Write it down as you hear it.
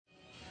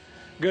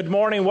Good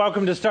morning.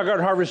 Welcome to Stuttgart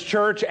Harvest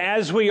Church.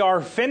 As we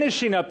are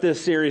finishing up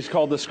this series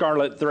called The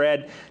Scarlet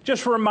Thread,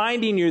 just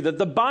reminding you that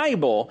the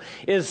Bible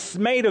is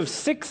made of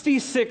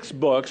 66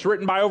 books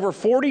written by over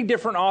 40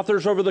 different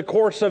authors over the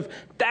course of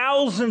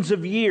thousands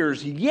of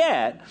years.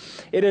 Yet,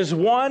 it is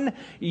one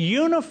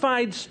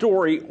unified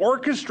story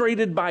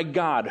orchestrated by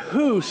God,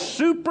 who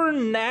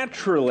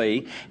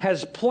supernaturally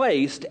has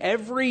placed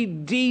every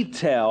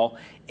detail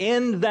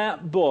in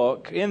that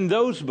book, in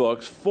those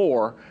books,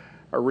 for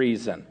a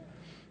reason.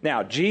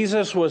 Now,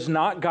 Jesus was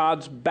not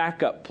God's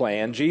backup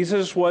plan.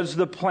 Jesus was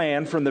the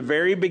plan from the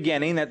very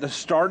beginning at the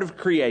start of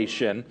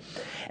creation.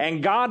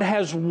 And God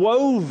has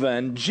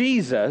woven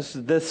Jesus,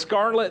 the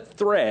scarlet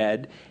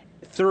thread,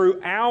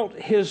 throughout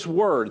His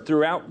Word,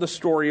 throughout the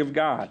story of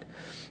God.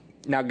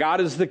 Now,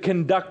 God is the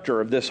conductor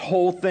of this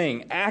whole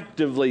thing,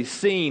 actively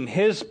seeing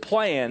His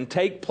plan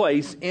take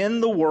place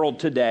in the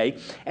world today.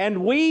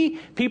 And we,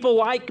 people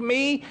like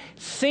me,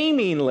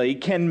 seemingly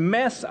can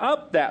mess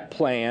up that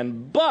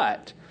plan,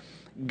 but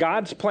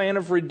God's plan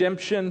of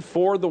redemption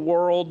for the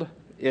world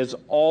is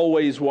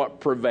always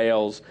what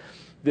prevails,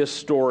 this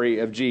story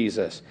of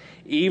Jesus.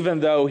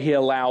 Even though He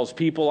allows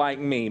people like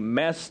me,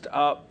 messed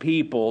up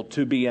people,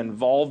 to be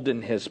involved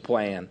in His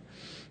plan.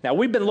 Now,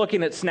 we've been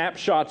looking at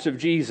snapshots of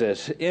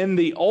Jesus in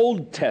the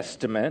Old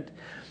Testament,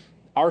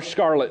 our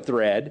scarlet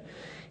thread.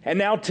 And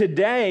now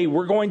today,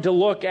 we're going to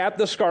look at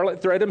the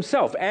scarlet thread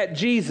Himself, at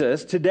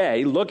Jesus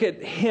today. Look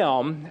at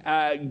Him,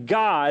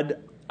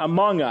 God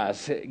among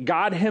us,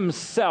 God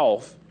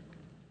Himself,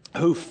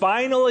 who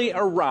finally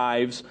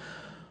arrives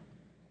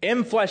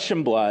in flesh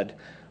and blood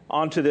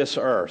onto this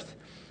earth.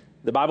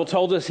 The Bible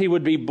told us He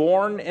would be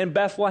born in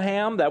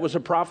Bethlehem. That was a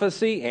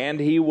prophecy, and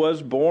He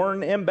was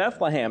born in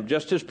Bethlehem,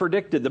 just as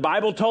predicted. The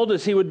Bible told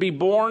us He would be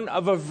born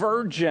of a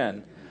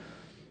virgin.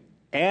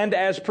 And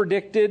as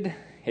predicted,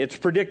 it's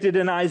predicted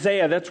in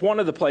Isaiah. That's one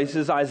of the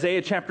places,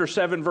 Isaiah chapter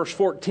 7, verse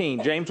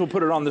 14. James will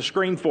put it on the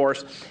screen for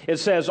us. It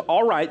says,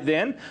 "All right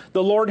then,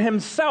 the Lord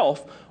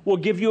Himself will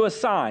give you a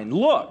sign.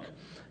 Look,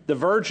 the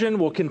virgin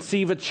will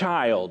conceive a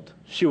child.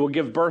 She will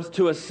give birth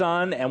to a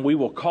son, and we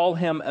will call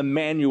Him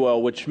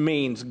Emmanuel," which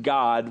means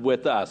God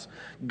with us.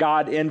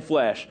 God in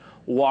flesh,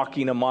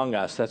 walking among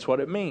us. That's what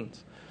it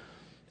means.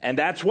 And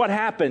that's what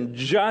happened,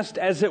 just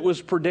as it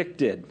was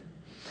predicted.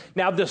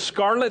 Now, the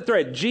scarlet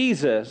thread,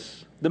 Jesus,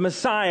 the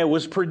Messiah,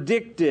 was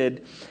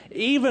predicted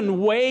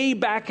even way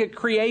back at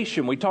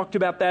creation. We talked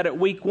about that at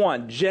week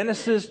 1,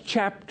 Genesis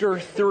chapter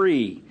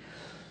 3.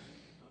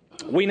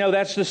 We know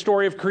that's the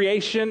story of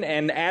creation,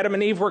 and Adam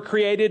and Eve were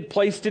created,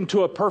 placed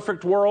into a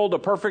perfect world, a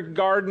perfect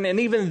garden, and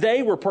even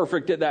they were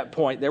perfect at that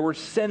point. They were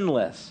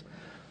sinless.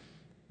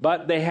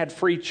 But they had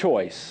free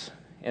choice,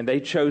 and they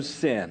chose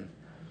sin.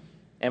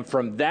 And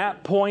from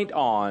that point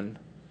on,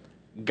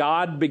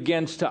 God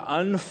begins to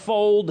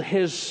unfold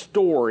His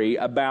story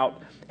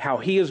about how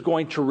He is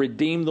going to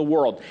redeem the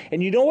world.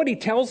 And you know what He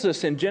tells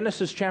us in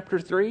Genesis chapter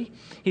 3?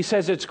 He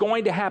says it's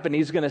going to happen.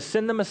 He's going to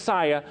send the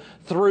Messiah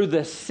through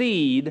the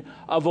seed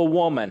of a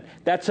woman.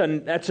 That's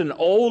an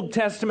Old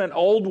Testament,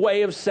 old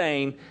way of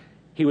saying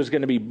He was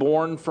going to be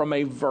born from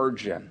a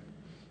virgin.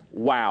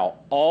 Wow.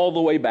 All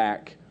the way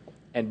back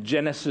in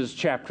Genesis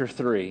chapter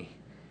 3,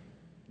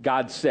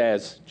 God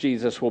says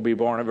Jesus will be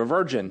born of a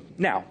virgin.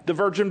 Now, the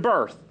virgin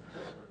birth.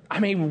 I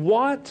mean,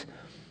 what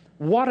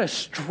a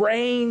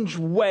strange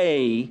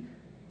way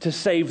to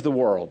save the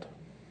world.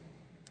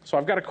 So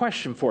I've got a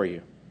question for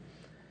you.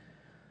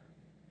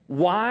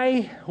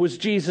 Why was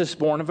Jesus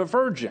born of a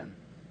virgin?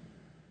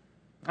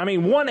 I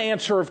mean, one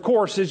answer, of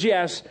course, is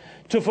yes,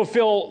 to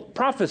fulfill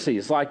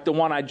prophecies like the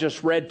one I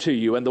just read to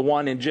you and the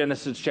one in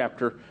Genesis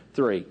chapter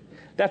 3.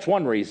 That's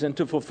one reason,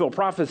 to fulfill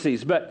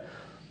prophecies. But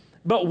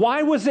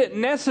why was it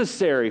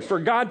necessary for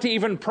God to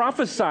even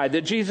prophesy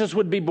that Jesus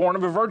would be born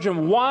of a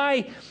virgin?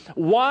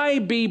 Why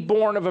be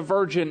born of a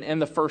virgin in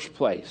the first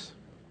place?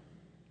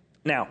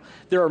 Now,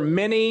 there are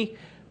many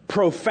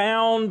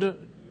profound,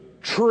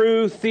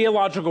 true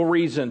theological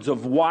reasons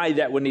of why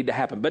that would need to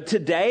happen. But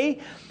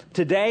today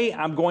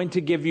I'm going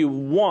to give you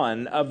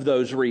one of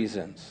those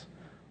reasons.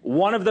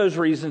 One of those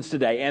reasons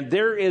today. And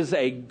there is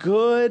a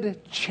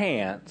good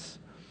chance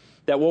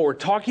that what we're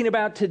talking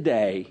about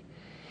today,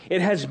 it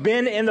has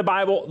been in the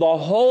Bible the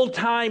whole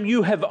time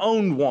you have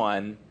owned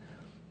one,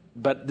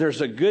 but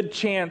there's a good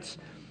chance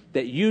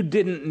that you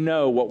didn't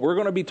know what we're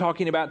going to be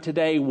talking about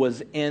today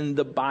was in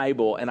the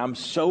Bible. And I'm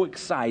so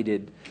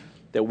excited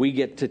that we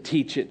get to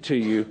teach it to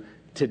you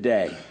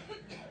today.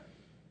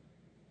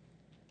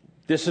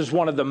 This is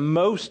one of the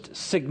most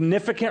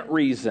significant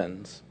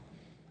reasons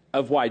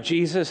of why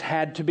Jesus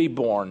had to be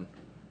born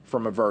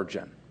from a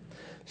virgin.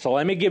 So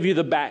let me give you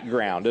the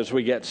background as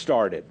we get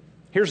started.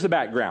 Here's the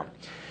background.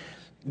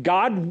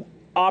 God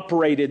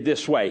operated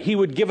this way. He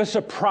would give us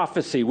a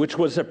prophecy, which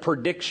was a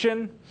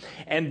prediction,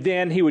 and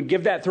then He would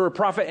give that through a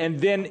prophet, and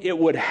then it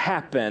would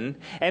happen.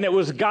 And it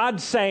was God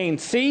saying,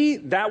 see,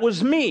 that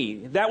was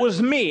me. That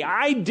was me.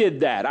 I did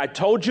that. I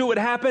told you it would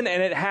happen,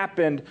 and it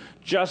happened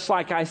just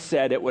like I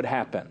said it would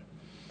happen.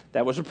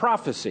 That was a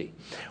prophecy.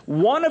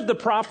 One of the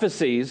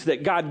prophecies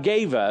that God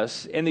gave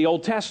us in the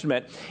Old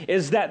Testament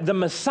is that the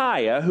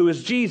Messiah, who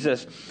is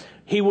Jesus,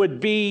 he would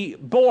be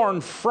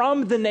born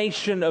from the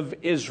nation of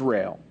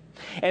Israel.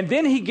 And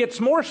then he gets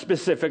more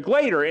specific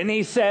later, and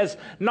he says,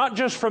 not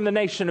just from the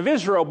nation of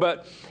Israel,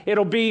 but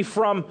it'll be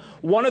from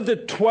one of the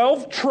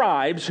 12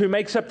 tribes who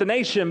makes up the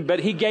nation,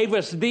 but he gave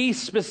us the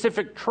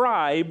specific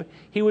tribe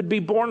he would be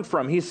born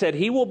from. He said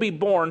he will be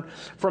born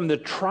from the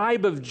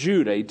tribe of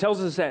Judah. He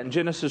tells us that in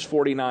Genesis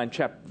 49,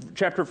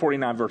 chapter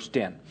 49, verse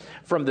 10.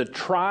 From the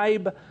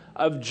tribe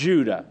of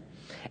Judah.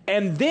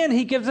 And then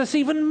he gives us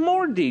even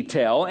more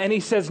detail, and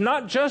he says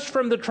not just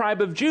from the tribe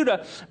of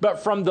Judah,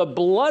 but from the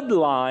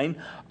bloodline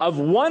of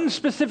one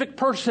specific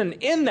person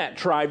in that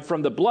tribe,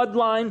 from the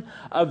bloodline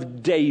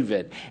of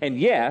David. And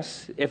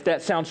yes, if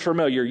that sounds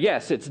familiar,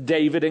 yes, it's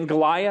David and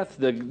Goliath,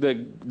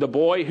 the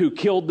boy who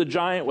killed the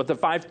giant with the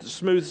 5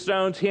 smooth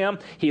stones, him.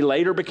 He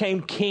later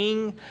became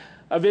king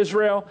of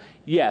Israel.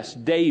 Yes,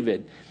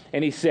 David.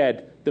 And he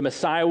said the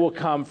Messiah will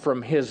come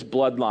from his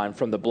bloodline,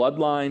 from the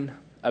bloodline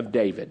of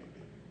David.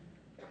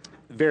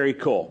 Very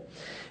cool.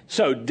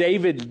 So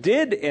David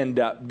did end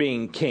up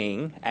being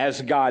king,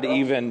 as God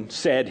even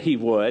said he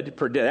would.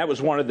 That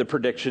was one of the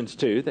predictions,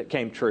 too, that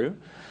came true.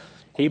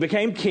 He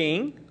became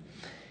king.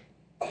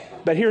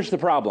 But here's the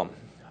problem.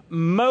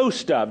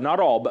 Most of, not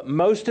all, but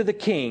most of the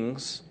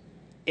kings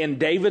in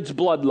David's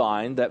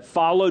bloodline that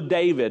followed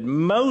David,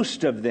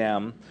 most of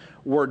them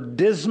were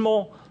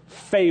dismal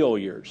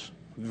failures.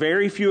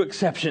 Very few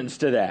exceptions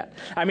to that.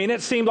 I mean,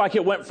 it seemed like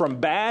it went from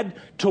bad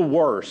to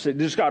worse. It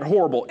just got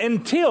horrible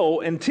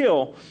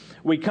until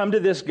we come to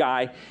this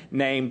guy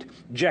named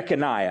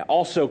Jeconiah,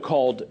 also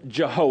called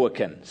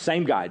Jehoiakim.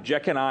 Same guy,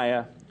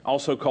 Jeconiah,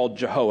 also called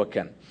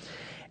Jehoiakim.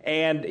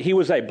 And he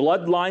was a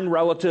bloodline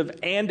relative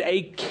and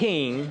a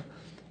king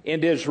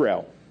in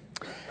Israel.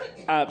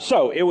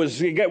 So it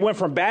went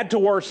from bad to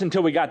worse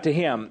until we got to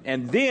him.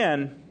 And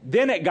then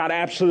it got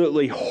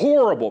absolutely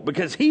horrible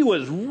because he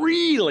was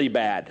really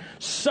bad.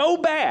 So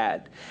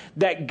bad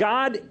that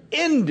God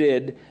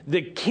ended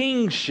the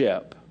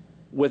kingship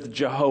with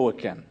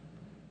Jehoiakim.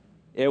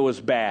 It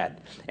was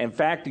bad. In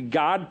fact,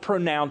 God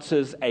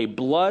pronounces a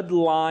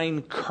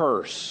bloodline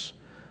curse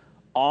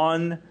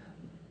on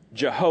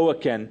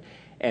Jehoiakim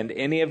and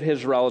any of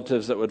his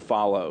relatives that would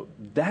follow.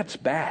 That's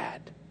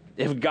bad.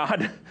 If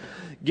God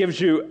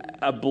gives you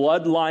a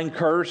bloodline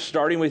curse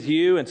starting with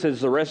you and says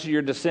the rest of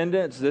your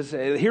descendants,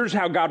 here's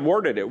how God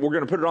worded it. We're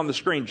going to put it on the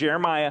screen.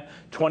 Jeremiah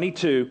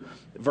 22,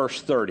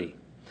 verse 30.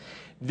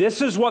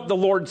 This is what the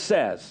Lord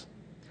says.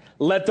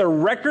 Let the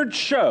record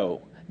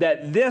show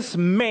that this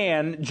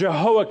man,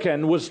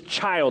 Jehoiakim, was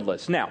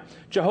childless. Now,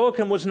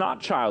 Jehoiakim was not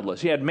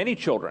childless. He had many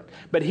children.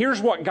 But here's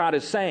what God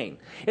is saying.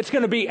 It's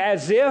going to be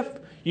as if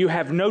you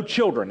have no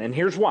children. And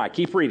here's why.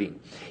 Keep reading.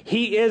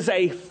 He is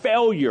a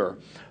failure.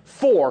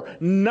 For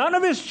none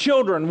of his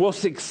children will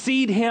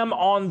succeed him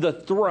on the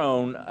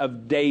throne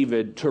of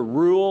David to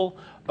rule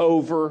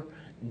over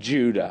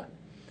Judah.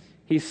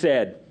 He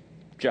said,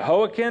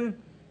 Jehoiakim,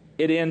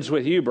 it ends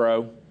with you,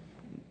 bro.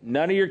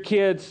 None of your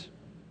kids,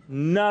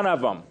 none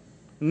of them,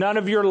 none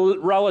of your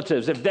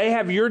relatives. If they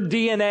have your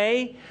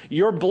DNA,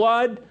 your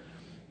blood,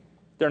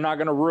 they're not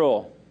going to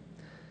rule.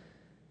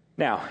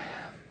 Now,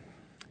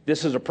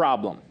 this is a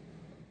problem.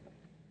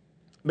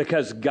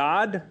 Because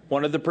God,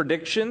 one of the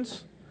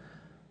predictions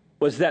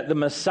was that the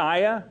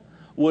Messiah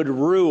would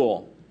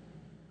rule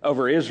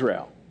over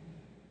Israel.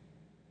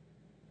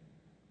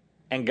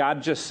 And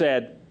God just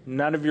said,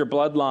 none of your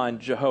bloodline,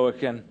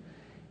 Jehoiakim,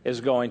 is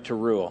going to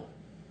rule.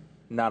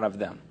 None of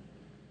them.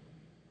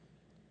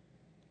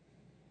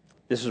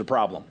 This is a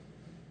problem.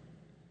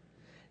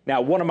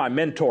 Now, one of my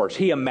mentors,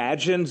 he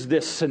imagines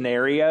this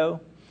scenario,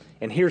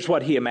 and here's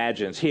what he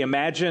imagines. He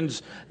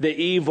imagines the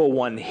evil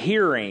one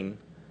hearing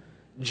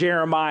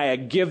Jeremiah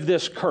give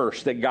this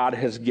curse that God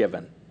has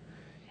given.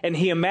 And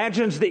he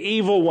imagines the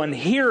evil one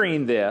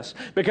hearing this,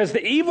 because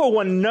the evil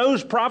one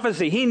knows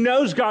prophecy. He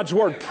knows God's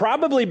word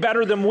probably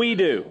better than we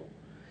do.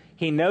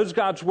 He knows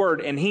God's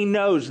word, and he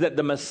knows that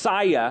the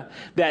Messiah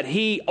that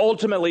he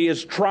ultimately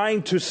is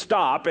trying to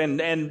stop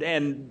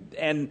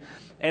and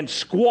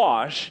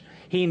squash,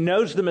 he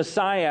knows the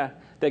Messiah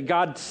that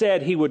God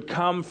said he would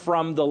come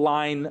from the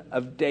line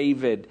of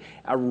David,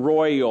 a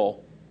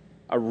royal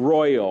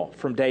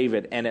from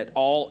David, and it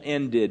all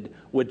ended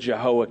with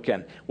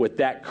Jehoiakim, with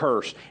that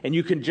curse. And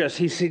you can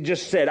he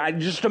just said, I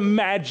just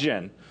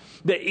imagine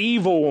the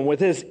evil one with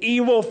his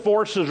evil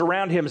forces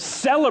around him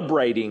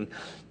celebrating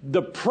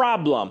the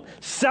problem,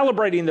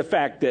 celebrating the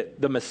fact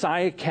that the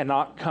Messiah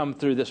cannot come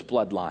through this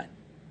bloodline.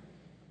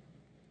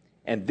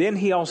 And then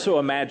he also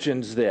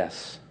imagines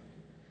this.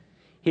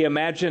 He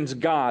imagines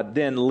God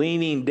then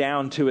leaning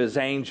down to his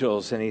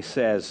angels, and he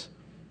says,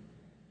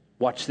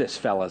 watch this,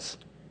 fellas.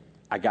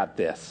 I got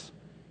this.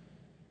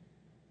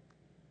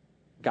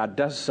 God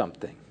does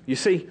something. You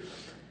see,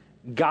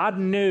 God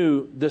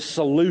knew the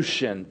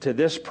solution to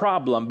this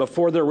problem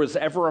before there was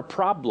ever a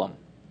problem.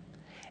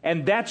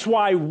 And that's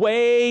why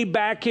way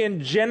back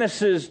in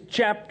Genesis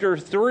chapter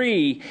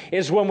 3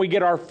 is when we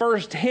get our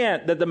first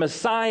hint that the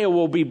Messiah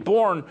will be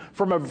born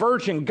from a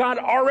virgin. God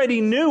already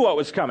knew what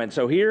was coming.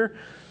 So here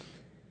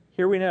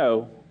we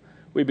know.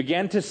 We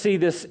began to see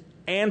this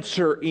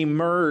answer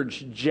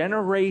emerge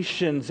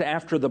generations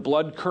after the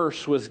blood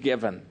curse was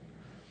given.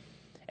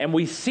 And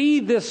we see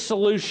this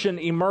solution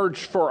emerge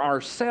for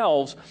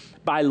ourselves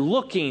by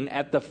looking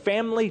at the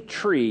family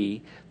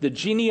tree, the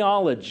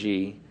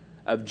genealogy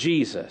of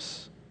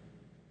Jesus.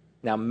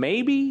 Now,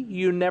 maybe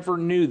you never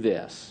knew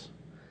this,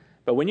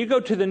 but when you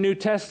go to the New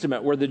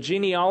Testament where the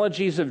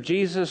genealogies of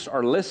Jesus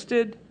are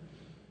listed,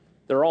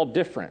 they're all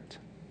different.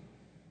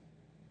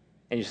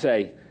 And you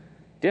say,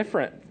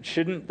 different?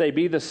 Shouldn't they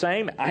be the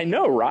same? I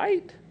know,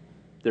 right?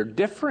 They're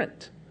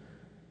different.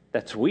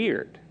 That's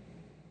weird.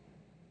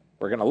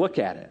 We're going to look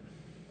at it.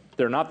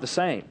 They're not the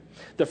same.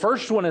 The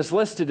first one is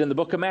listed in the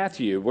book of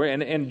Matthew.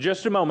 In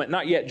just a moment,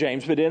 not yet,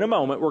 James, but in a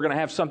moment, we're going to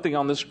have something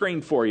on the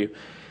screen for you.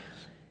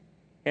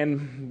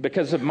 And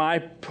because of my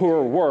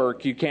poor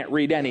work, you can't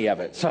read any of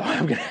it. So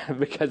I'm going to,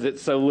 because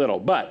it's so little.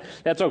 But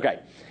that's okay.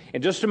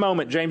 In just a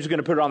moment, James is going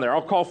to put it on there.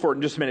 I'll call for it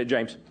in just a minute,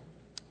 James.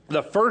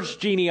 The first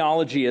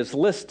genealogy is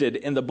listed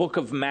in the book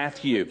of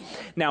Matthew.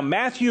 Now,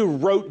 Matthew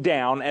wrote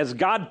down, as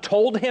God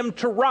told him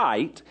to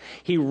write,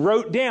 he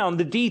wrote down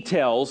the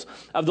details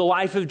of the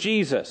life of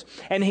Jesus.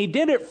 And he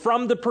did it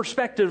from the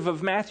perspective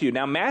of Matthew.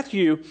 Now,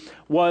 Matthew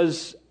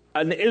was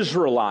an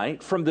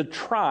Israelite from the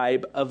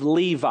tribe of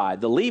Levi.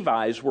 The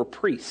Levites were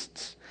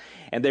priests,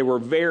 and they were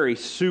very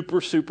super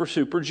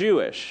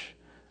Jewish,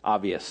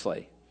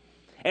 obviously.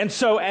 And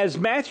so as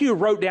Matthew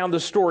wrote down the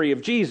story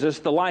of Jesus,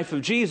 the life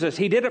of Jesus,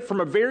 he did it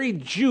from a very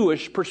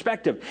Jewish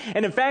perspective.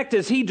 And in fact,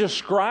 as he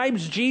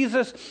describes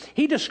Jesus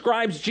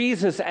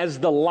as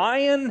the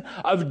Lion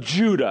of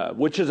Judah,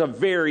 which is a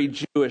very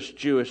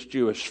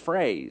Jewish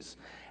phrase,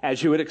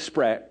 as you would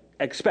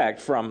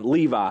expect from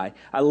Levi,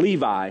 a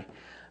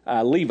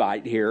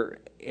Levite here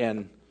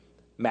in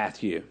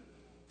Matthew.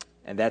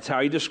 And that's how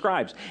he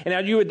describes. And now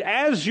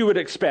as you would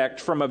expect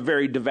from a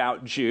very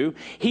devout Jew,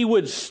 he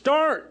would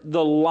start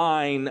the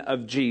line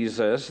of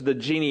Jesus, the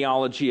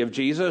genealogy of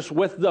Jesus,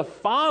 with the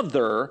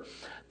father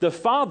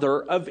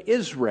of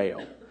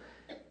Israel.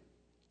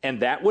 And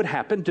that would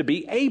happen to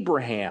be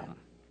Abraham.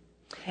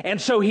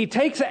 And so he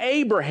takes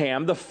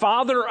Abraham, the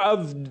father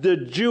of the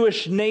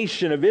Jewish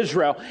nation of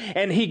Israel,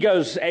 and he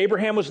goes,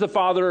 Abraham was the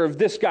father of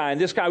this guy,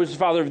 and this guy was the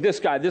father of this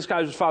guy, this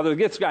guy was the father of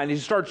this guy, and he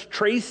starts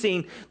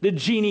tracing the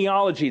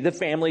genealogy, the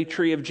family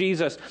tree of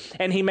Jesus,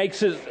 and he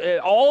makes it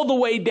all the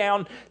way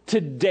down to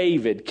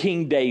David,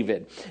 King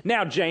David.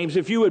 Now, James,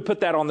 if you would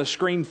put that on the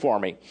screen for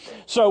me.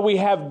 So we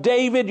have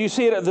David, you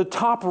see it at the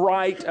top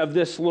right of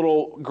this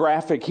little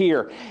graphic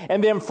here,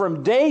 and then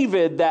from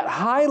David, that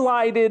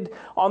highlighted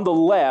on the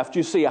left,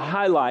 you see a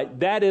highlight,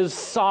 that is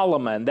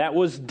Solomon. That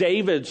was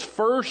David's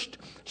first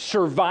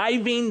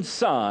surviving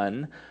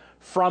son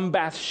from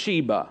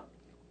Bathsheba.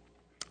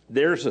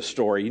 There's a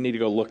story. You need to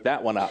go look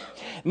that one up.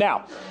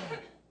 Now,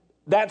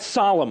 that's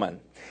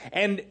Solomon.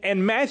 And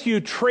Matthew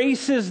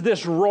traces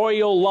this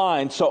royal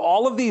line. So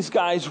all of these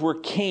guys were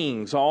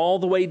kings all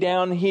the way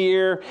down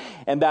here.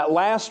 And that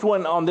last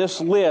one on this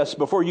list,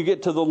 before you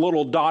get to the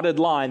little dotted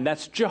line,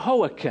 that's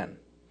Jehoiakim.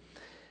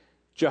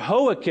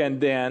 Jehoiakim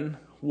then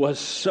was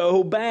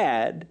so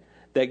bad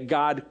that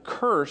God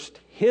cursed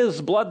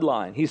his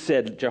bloodline. He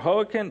said,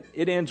 Jehoiakim,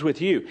 it ends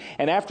with you.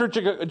 And after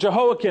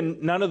Jehoiakim,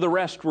 none of the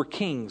rest were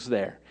kings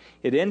there.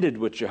 It ended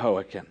with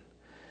Jehoiakim.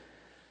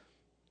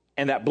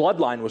 And that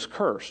bloodline was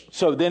cursed.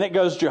 So then it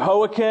goes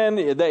Jehoiakim,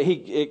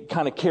 it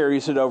kind of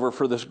carries it over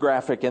for this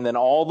graphic, and then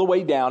all the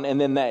way down,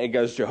 and then it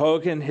goes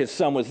Jehoiakim, his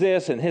son was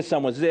this, and his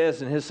son was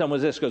this, and his son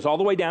was this. Goes all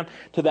the way down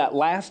to that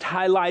last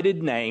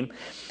highlighted name,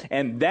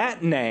 and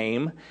that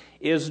name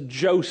is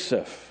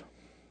Joseph.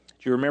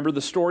 Do you remember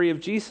the story of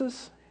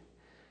Jesus?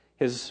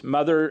 His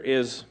mother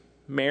is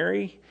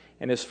Mary,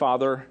 and his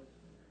father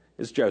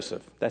is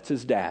Joseph. That's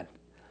his dad.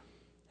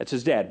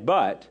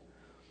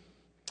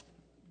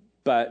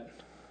 But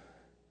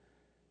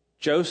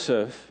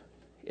Joseph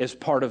is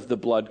part of the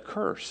blood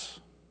curse.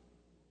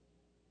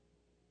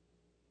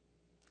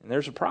 And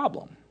there's a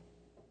problem.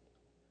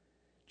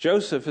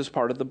 Joseph is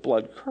part of the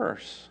blood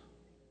curse.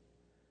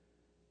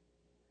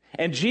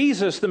 And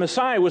Jesus, the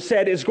Messiah, was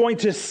said is going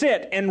to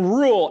sit and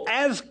rule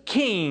as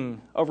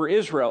king over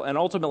Israel and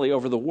ultimately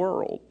over the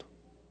world.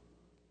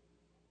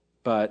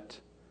 But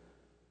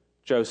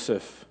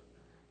Joseph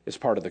is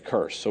part of the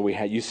curse. So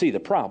you see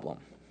the problem.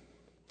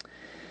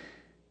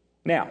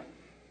 Now,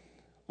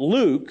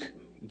 Luke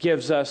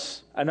gives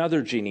us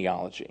another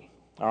genealogy.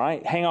 All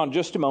right, hang on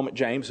just a moment,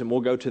 James, and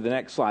we'll go to the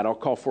next slide. I'll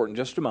call for it in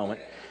just a moment.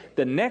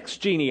 The next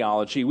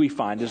genealogy we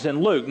find is in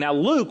Luke. Now,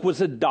 Luke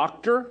was a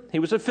doctor. He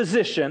was a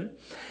physician.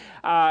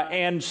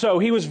 And so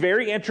he was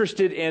very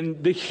interested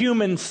in the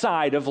human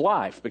side of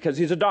life because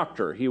he's a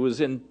doctor. He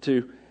was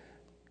into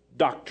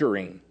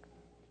doctoring.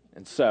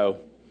 And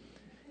so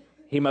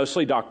he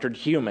mostly doctored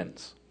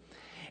humans.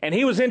 And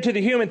he was into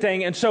the human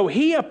thing, and so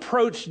he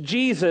approached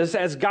Jesus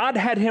as God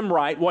had him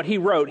write what he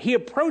wrote. He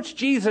approached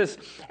Jesus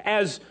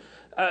as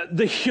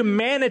the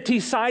humanity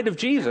side of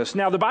Jesus.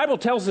 Now, the Bible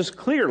tells us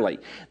clearly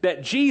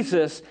that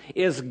Jesus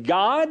is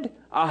God,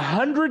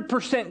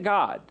 100%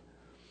 God,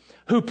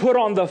 who put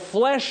on the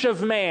flesh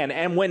of man.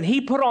 And when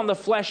he put on the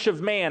flesh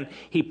of man,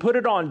 he put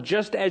it on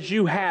just as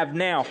you have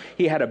now.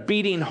 He had a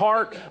beating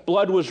heart.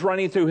 Blood was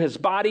running through his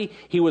body.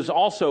 He was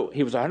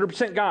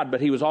 100% God,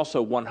 but he was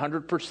also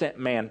 100%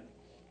 man.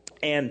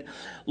 And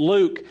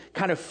Luke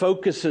kind of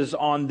focuses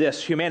on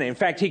this humanity. In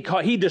fact,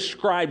 he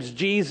describes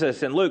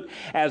Jesus in Luke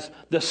as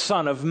the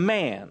Son of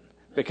Man,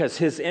 because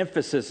his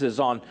emphasis is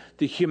on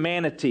the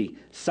humanity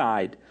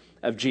side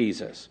of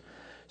Jesus.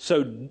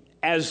 So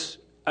as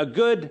a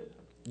good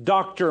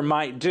doctor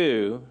might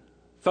do,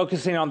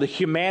 focusing on the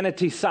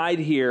humanity side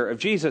here of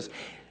Jesus,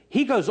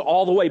 he goes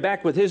all the way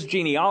back with his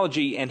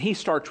genealogy, and he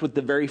starts with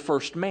the very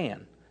first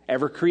man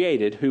ever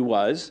created, who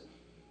was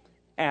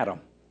Adam.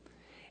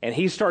 And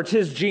he starts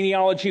his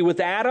genealogy with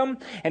Adam,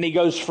 and he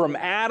goes from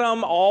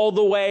Adam all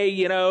the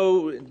way,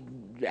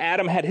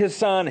 Adam had his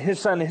son,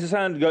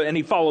 and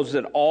he follows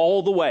it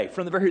all the way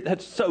from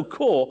that's so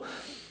cool,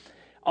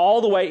 all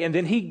the way, and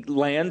then he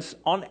lands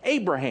on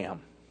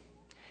Abraham.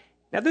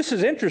 Now this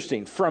is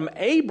interesting. From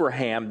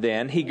Abraham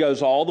then, he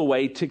goes all the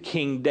way to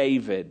King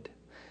David.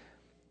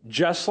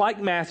 Just like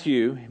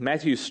Matthew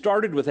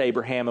started with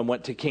Abraham and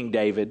went to King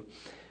David,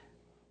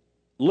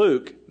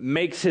 Luke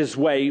makes his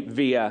way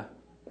via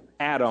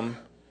Adam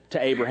to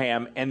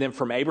Abraham, and then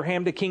from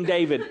Abraham to King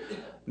David.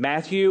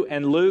 Matthew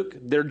and Luke,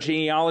 their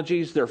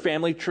genealogies, their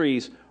family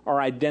trees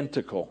are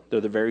identical. They're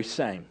the very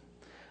same.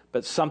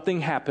 But something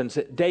happens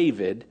at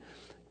David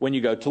when you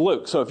go to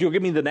Luke. So if you'll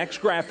give me the next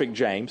graphic,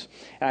 James,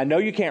 and I know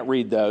you can't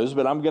read those,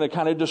 but I'm going to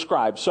kind of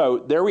describe. So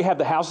there we have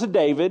the house of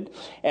David,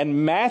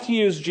 and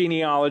Matthew's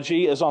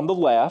genealogy is on the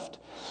left.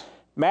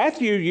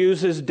 Matthew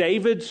uses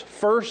David's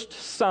first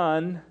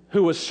son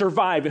who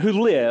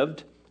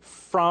lived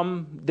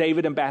from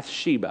David and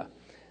Bathsheba.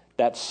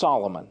 That's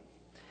Solomon.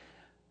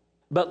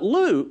 But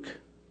Luke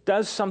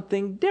does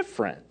something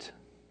different.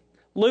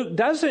 Luke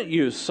doesn't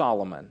use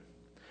Solomon.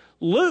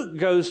 Luke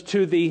goes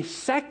to the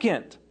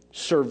second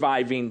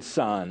surviving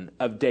son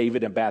of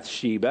David and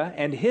Bathsheba,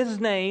 and his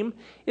name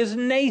is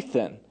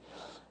Nathan.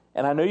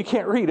 And I know you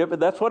can't read it,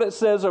 but that's what it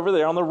says over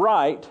there on the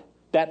right.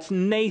 That's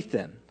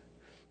Nathan.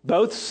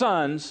 Both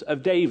sons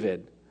of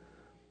David.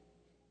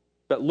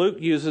 But Luke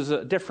uses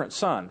a different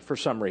son for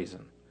some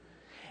reason.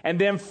 And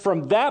then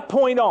from that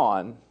point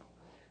on,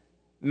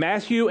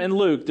 Matthew and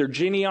Luke, their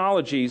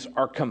genealogies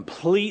are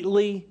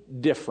completely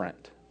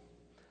different.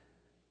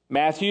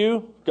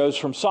 Matthew goes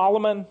from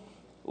Solomon.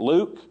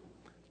 Luke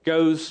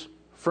goes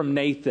from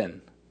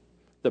Nathan,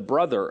 the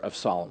brother of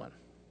Solomon,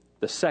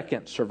 the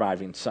second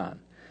surviving son.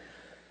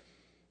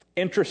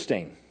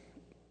 Interesting.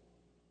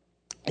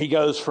 He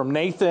goes from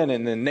Nathan,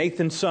 and then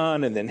Nathan's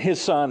son, and then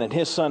his son, and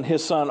his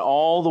son,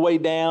 all the way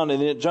down,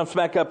 and then it jumps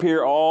back up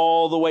here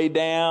all the way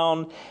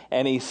down,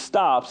 and he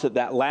stops at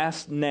that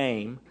last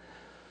name.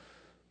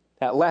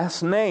 That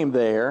last name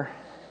there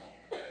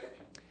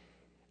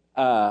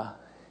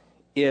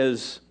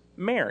is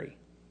Mary.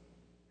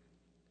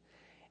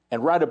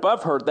 And right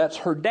above her, that's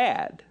her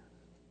dad.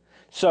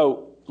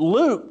 So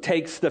Luke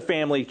takes the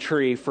family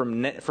tree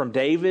from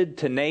David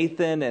to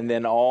Nathan and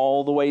then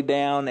all the way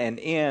down and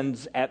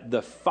ends at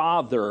the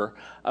father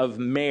of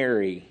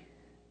Mary.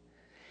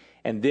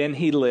 And then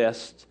he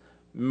lists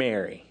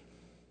Mary,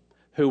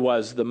 who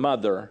was the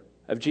mother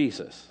of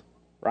Jesus,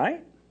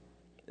 right?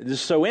 This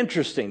is so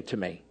interesting to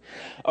me.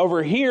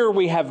 Over here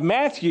we have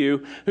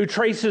Matthew, who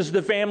traces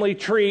the family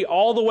tree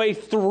all the way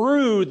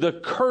through the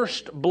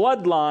cursed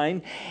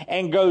bloodline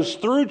and goes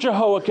through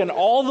Jehoiakim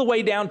all the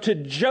way down to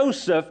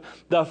Joseph,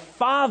 the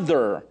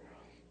father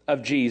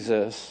of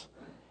Jesus.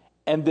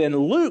 And then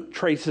Luke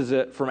traces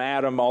it from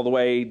Adam all the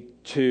way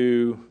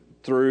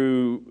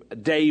through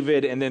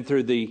David, and then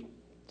through the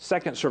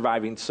second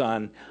surviving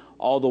son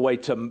all the way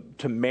to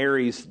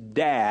Mary's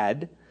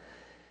dad,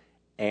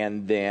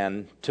 and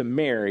then to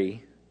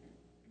Mary,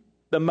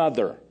 the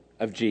mother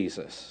of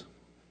Jesus.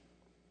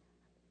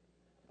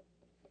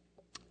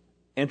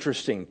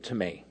 Interesting to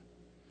me.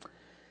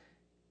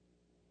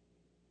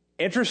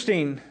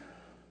 Interesting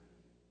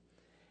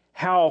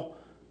how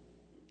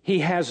he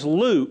has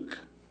Luke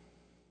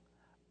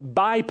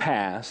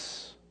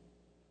bypass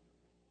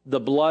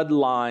the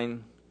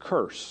bloodline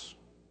curse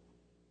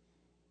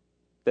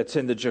that's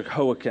in the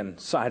Jehoiakim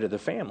side of the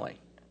family.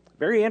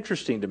 Very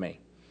interesting to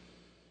me.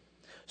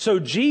 So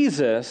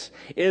Jesus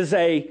is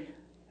a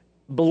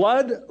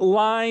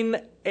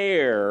bloodline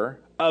heir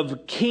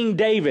of King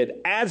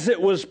David, as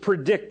it was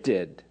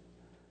predicted,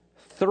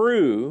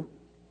 through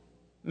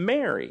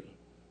Mary.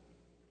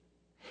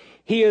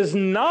 He is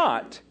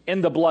not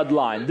in the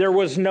bloodline. There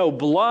was no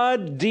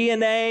blood,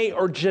 DNA,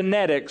 or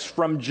genetics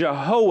from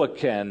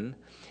Jehoiakim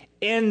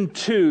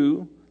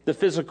into the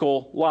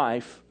physical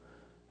life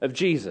of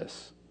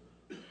Jesus.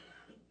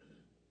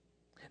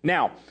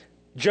 Now,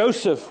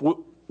 Joseph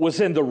was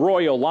in the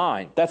royal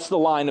line. That's the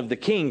line of the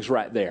kings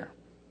right there.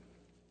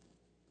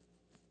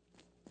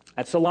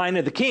 That's the line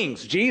of the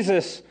kings.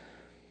 Jesus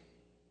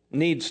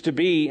needs to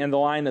be in the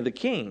line of the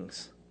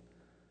kings.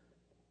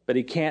 But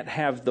he can't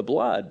have the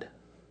blood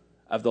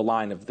of the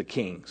line of the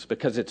kings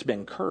because it's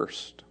been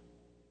cursed.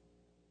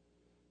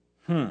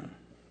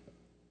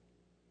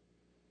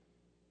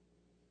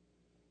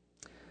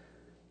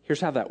 Here's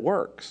how that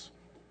works.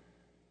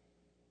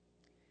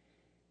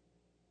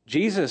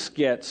 Jesus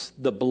gets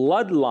the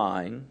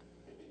bloodline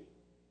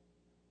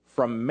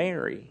from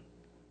Mary.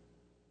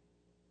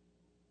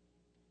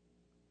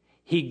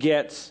 He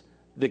gets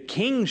the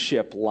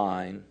kingship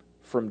line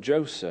from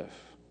Joseph,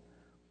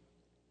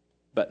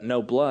 but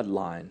no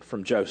bloodline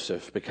from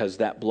Joseph because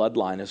that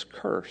bloodline is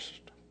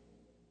cursed.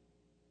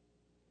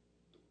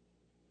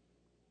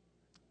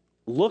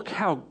 Look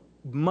how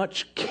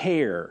much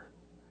care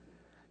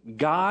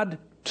God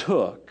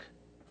took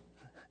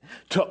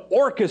to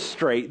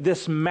orchestrate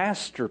this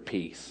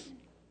masterpiece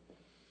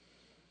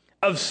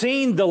of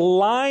seeing the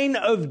line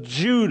of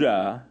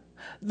Judah,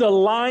 the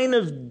line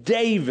of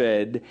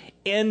David,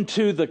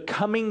 into the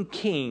coming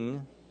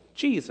king,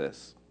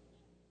 Jesus.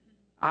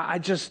 I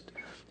just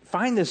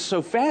find this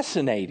so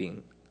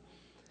fascinating.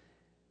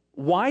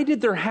 Why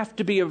did there have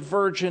to be a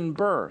virgin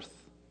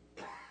birth?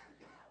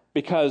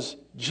 Because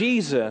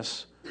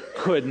Jesus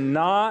could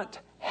not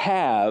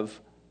have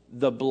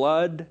the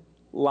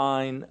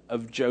bloodline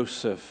of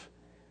Joseph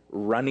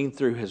running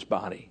through his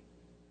body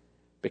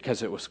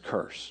because it was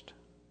cursed.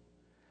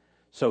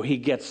 So he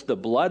gets the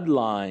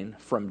bloodline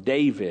from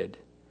David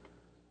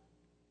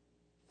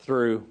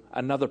through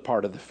another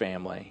part of the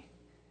family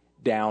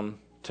down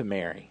to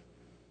Mary.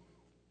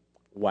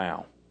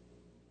 Wow.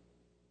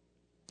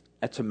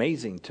 That's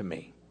amazing to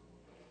me.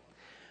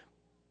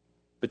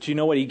 But you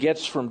know what he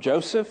gets from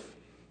Joseph?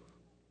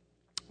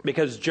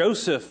 Because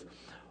Joseph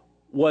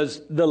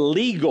was the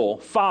legal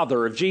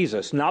father of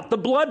Jesus, not the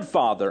blood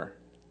father,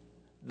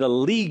 the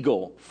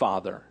legal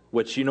father,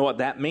 which you know what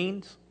that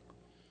means?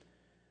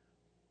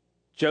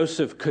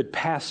 Joseph could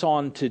pass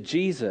on to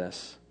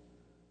Jesus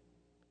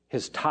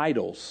his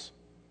titles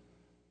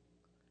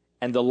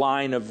and the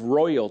line of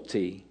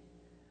royalty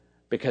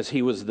because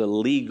he was the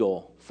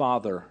legal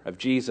father of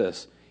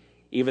Jesus,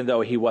 even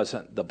though he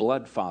wasn't the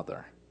blood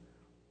father.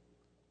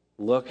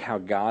 Look how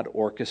God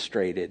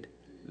orchestrated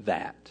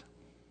that.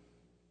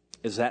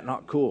 Is that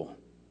not cool?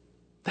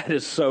 That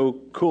is so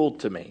cool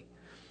to me.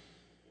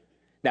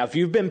 Now, if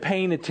you've been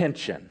paying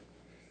attention,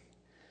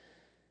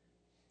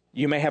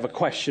 you may have a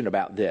question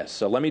about this.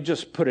 So let me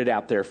just put it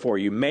out there for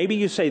you. Maybe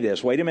you say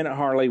this, wait a minute,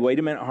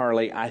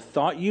 Harley. I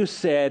thought you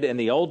said in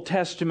the Old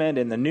Testament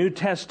and the New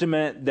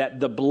Testament that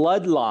the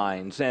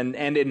bloodlines and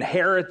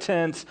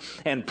inheritance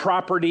and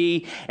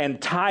property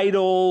and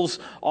titles,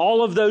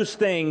 all of those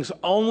things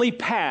only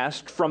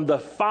passed from the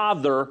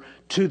Father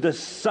to the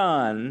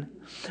Son.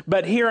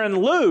 But here in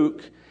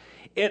Luke,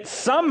 it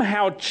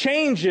somehow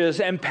changes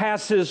and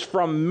passes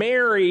from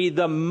Mary,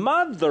 the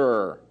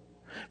mother,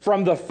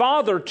 from the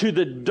father to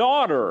the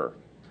daughter,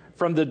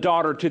 from the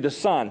daughter to the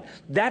son.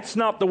 That's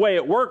not the way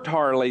it worked,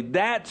 Harley.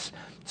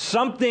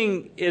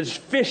 Something is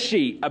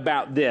fishy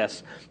about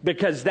this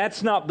because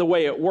that's not the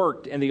way it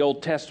worked in the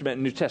Old Testament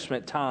and New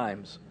Testament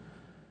times.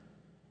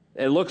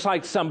 It looks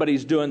like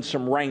somebody's doing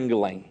some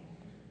wrangling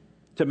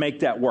to make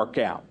that work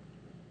out.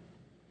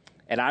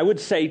 And I would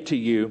say to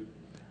you,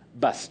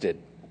 busted.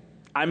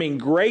 I mean,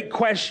 great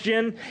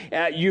question.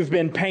 You've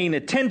been paying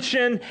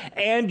attention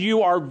and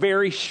you are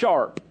very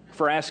sharp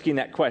for asking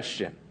that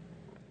question.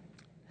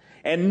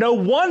 And no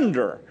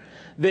wonder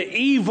the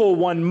evil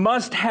one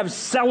must have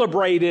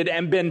celebrated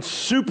and been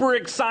super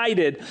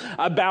excited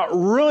about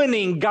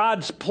ruining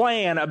God's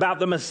plan about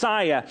the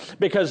Messiah,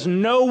 because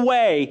no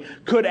way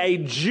could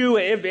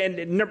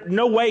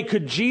no way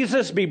could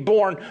Jesus be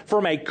born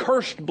from a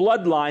cursed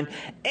bloodline,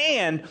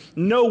 and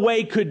no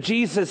way could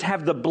Jesus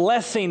have the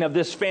blessing of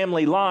this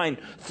family line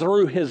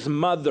through his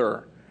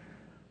mother,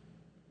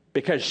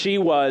 because she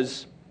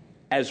was,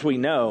 as we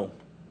know,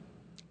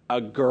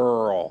 a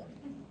girl.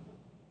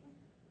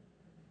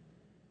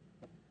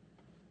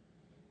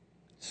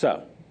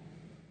 So,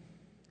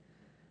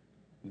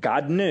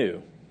 God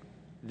knew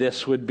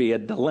this would be a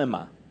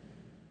dilemma.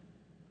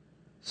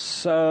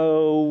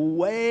 So,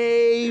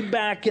 way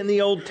back in the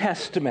Old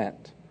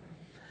Testament,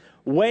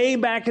 way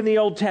back to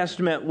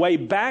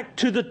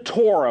the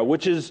Torah,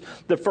 which is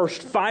the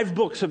first 5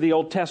 books of the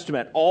Old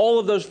Testament, all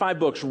of those 5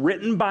 books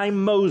written by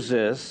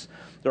Moses,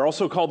 they're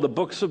also called the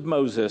books of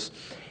Moses.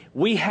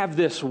 We have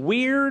this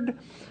weird,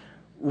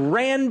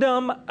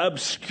 random,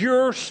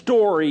 obscure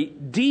story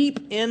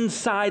deep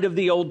inside of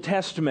the Old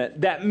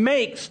Testament that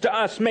makes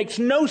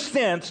no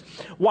sense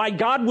why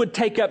God would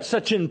take up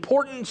such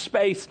important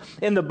space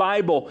in the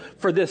Bible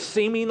for this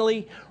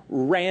seemingly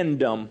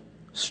random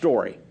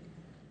story.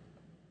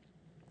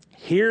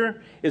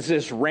 Here is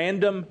this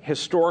random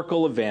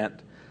historical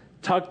event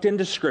tucked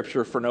into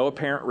Scripture for no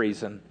apparent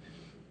reason.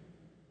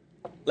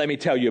 Let me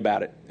tell you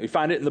about it. We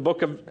find it in the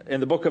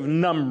book of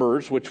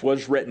Numbers, which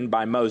was written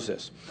by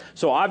Moses.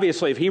 So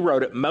obviously, if he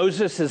wrote it,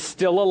 Moses is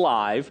still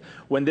alive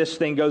when this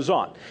thing goes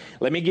on.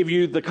 Let me give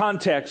you the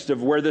context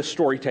of where this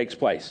story takes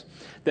place.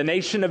 The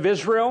nation of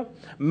Israel,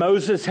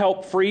 Moses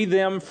helped free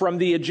them from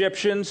the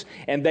Egyptians,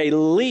 and they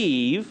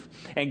leave,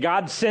 and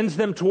God sends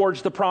them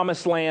towards the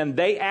promised land.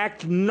 They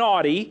act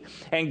naughty,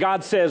 and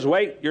God says,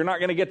 wait, you're not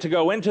going to get to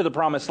go into the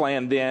promised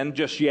land then,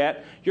 just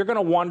yet. You're going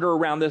to wander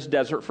around this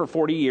desert for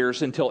 40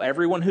 years until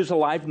everyone who's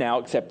alive now,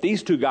 except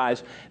these two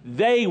guys,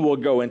 they will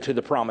go into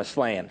the promised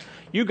land.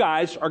 You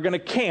guys are going to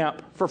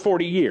camp for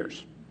 40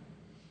 years.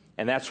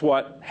 And that's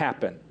what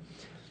happened.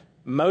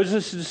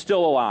 Moses is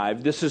still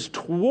alive. This is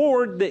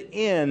toward the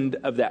end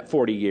of that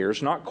 40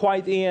 years. Not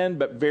quite the end,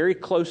 but very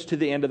close to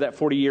the end of that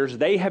 40 years.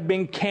 They have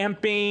been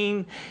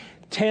camping,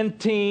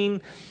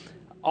 tenting,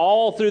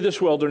 all through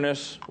this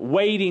wilderness,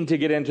 waiting to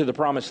get into the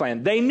promised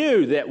land. They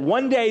knew that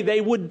one day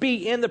they would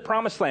be in the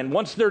promised land.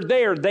 Once they're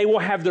there, they will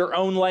have their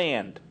own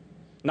land.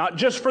 Not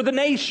just for the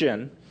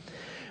nation,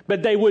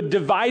 but they would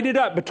divide it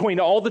up between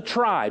all the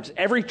tribes.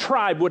 Every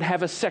tribe would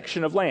have a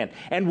section of land.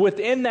 And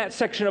within that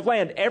section of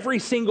land, every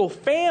single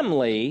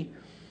family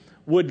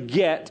would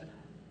get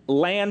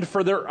land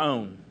for their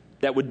own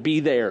that would be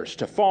theirs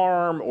to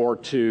farm or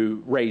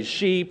to raise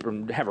sheep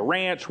or have a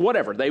ranch,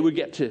 whatever. They would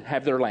get to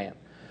have their land.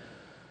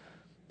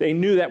 They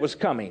knew that was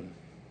coming.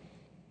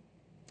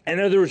 And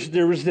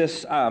there was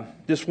this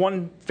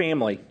one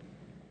family,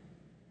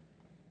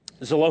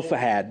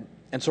 Zelophehad,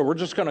 and so we're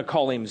just going to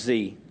call him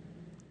Z.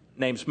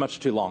 Name's much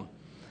too long.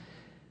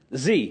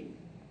 Z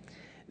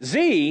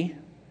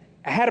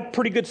had a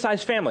pretty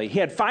good-sized family. He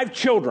had 5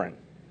 children.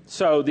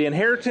 So the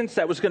inheritance,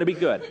 that was going to be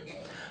good.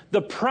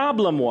 The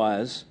problem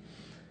was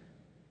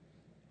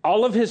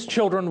all of his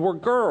children were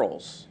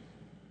girls.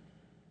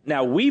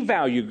 Now, we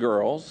value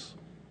girls.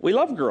 We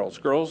love girls.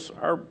 Girls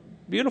are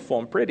beautiful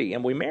and pretty,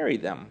 and we marry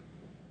them.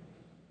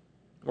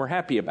 We're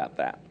happy about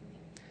that,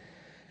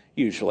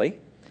 usually.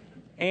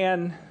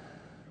 And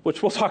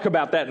which we'll talk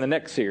about that in the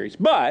next series.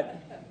 But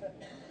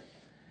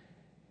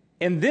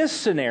in this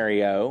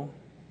scenario,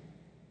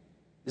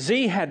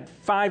 Z had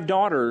 5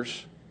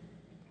 daughters,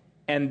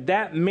 and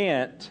that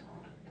meant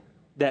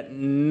that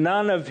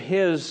none of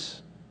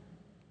his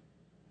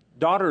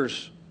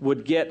daughters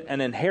would get an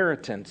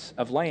inheritance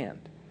of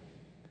land.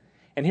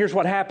 And here's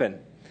what happened.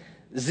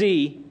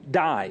 Z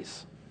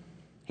dies.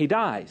 He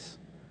dies.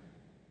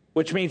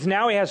 Which means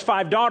now he has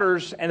 5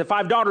 daughters, and the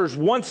 5 daughters,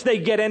 once they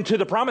get into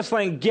the promised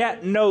land,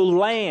 get no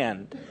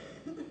land.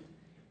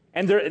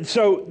 And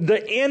so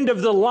the end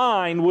of the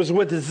line was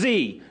with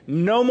Z.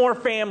 No more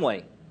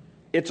family.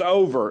 It's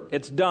over.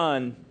 It's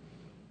done.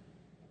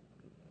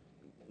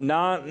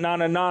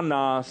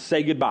 Na,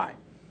 say goodbye.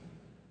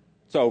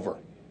 It's over.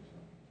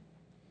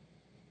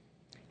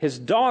 His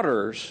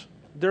daughters,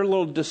 they're a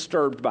little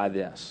disturbed by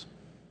this.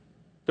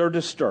 They're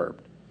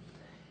disturbed.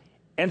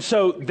 And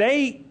so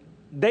they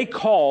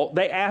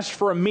ask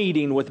for a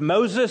meeting with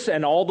Moses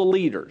and all the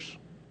leaders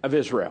of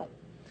Israel.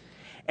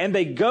 And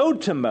they go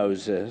to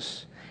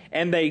Moses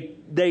and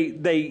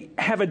they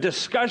have a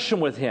discussion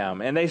with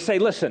him. And they say,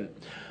 listen,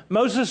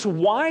 Moses,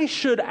 why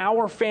should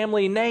our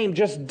family name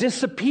just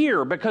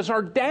disappear because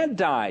our dad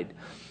died?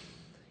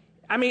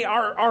 I mean,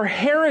 our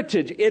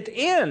heritage, it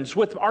ends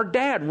with our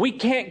dad. We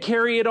can't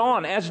carry it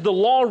on. As the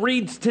law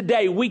reads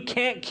today, we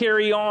can't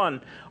carry on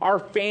our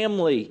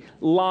family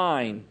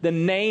line, the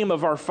name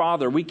of our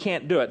father. We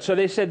can't do it. So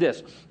they said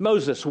this,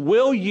 Moses,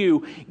 will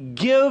you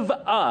give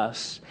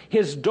us,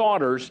 his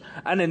daughters,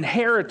 an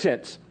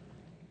inheritance,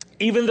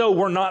 even though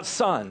we're not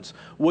sons?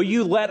 Will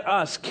you let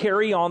us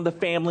carry on the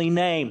family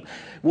name?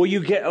 Will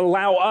you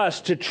allow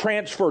us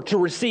to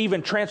receive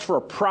and transfer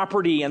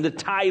property and the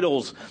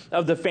titles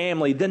of the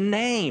family, the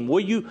name?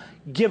 Will you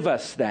give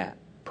us that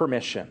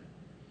permission?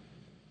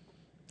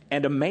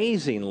 And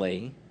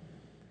amazingly,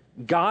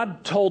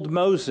 God told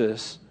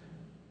Moses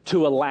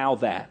to allow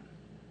that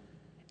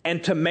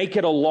and to make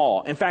it a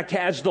law. In fact,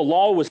 as the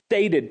law was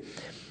stated,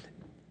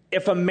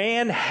 if a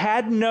man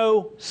had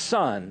no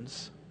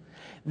sons,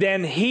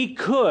 then he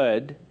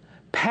could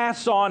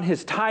pass on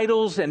his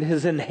titles and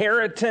his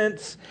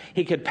inheritance.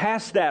 He could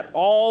pass that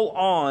all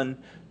on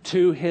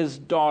to his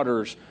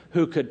daughters,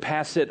 who could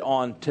pass it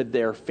on to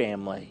their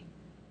family,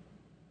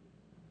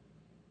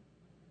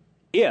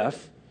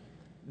 if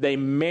they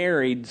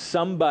married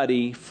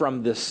somebody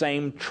from the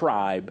same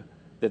tribe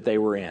that they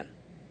were in.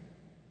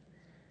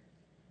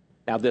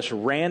 Now, this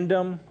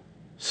random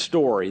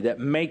story that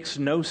makes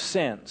no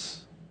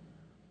sense,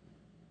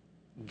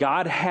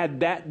 God had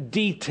that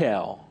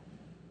detail,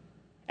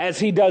 as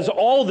he does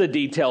all the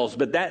details,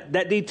 but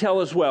that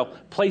detail as well,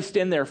 placed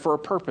in there for a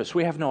purpose.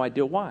 We have no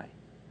idea why,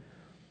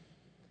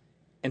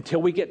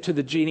 until we get to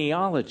the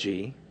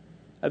genealogy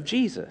of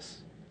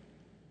Jesus.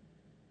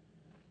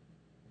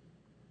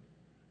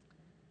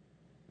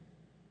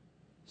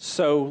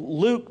 So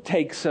Luke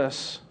takes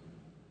us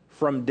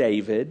from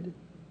David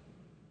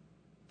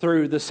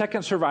through the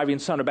second surviving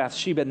son of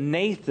Bathsheba,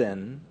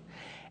 Nathan,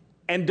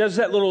 and does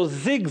that little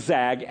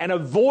zigzag and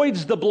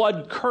avoids the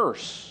blood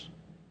curse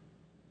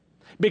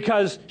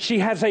because she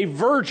has a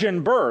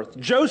virgin birth.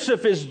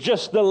 Joseph is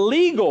just the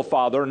legal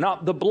father,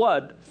 not the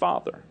blood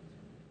father.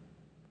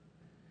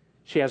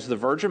 She has the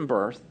virgin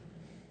birth.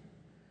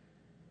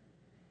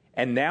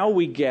 And now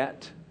we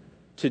get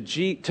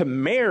to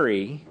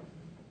Mary,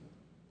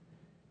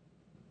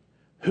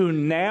 who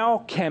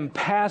now can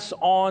pass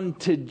on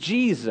to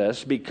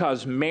Jesus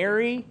because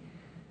Mary,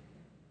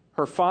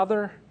 her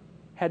father,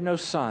 had no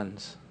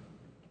sons.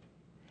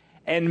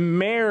 And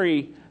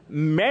Mary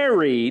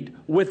married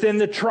within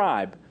the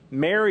tribe.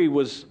 Mary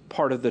was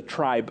part of the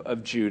tribe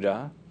of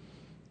Judah,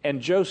 and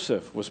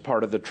Joseph was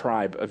part of the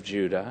tribe of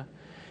Judah.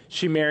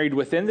 She married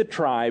within the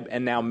tribe,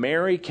 and now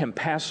Mary can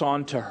pass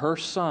on to her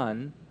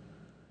son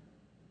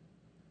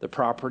the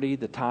property,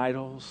 the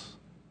titles,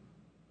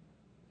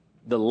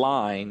 the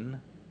line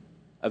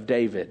of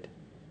David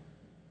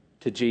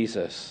to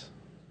Jesus.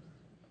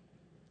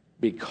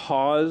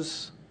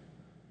 Because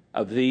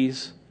of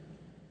these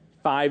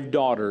 5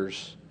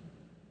 daughters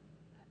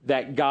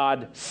that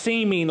God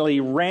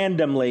seemingly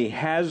randomly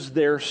has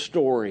their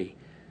story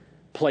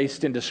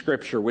placed into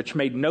Scripture, which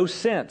made no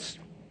sense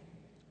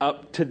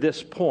up to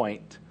this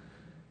point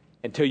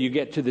until you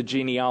get to the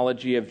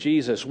genealogy of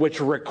Jesus, which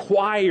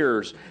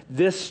requires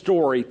this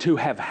story to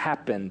have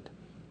happened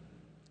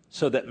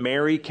so that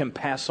Mary can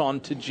pass on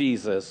to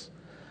Jesus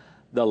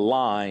the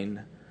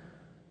line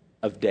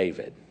of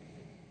David.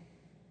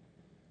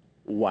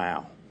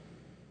 Wow.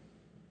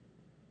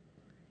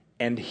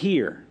 And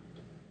here,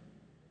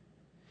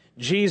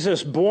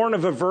 Jesus, born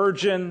of a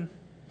virgin,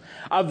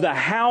 of the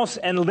house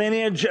and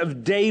lineage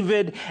of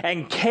David,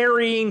 and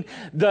carrying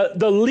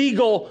the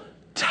legal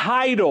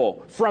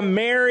title from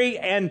Mary,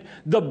 and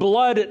the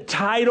blood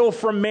title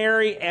from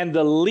Mary, and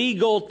the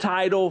legal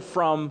title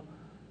from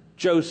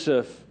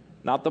Joseph.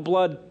 Not the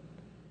blood,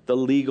 the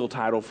legal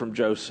title from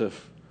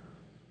Joseph.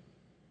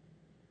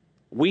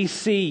 We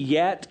see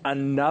yet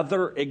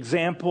another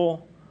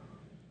example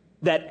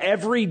that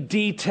every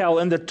detail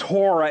in the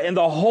Torah, in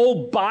the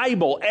whole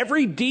Bible,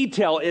 every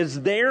detail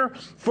is there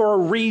for a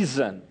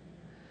reason.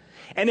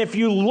 And if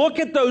you look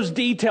at those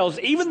details,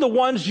 even the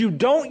ones you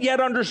don't yet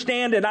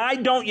understand and I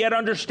don't yet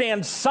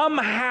understand,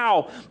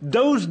 somehow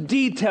those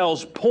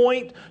details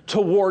point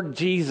toward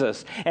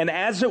Jesus. And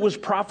as it was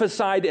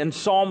prophesied in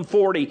Psalm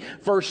 40,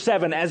 verse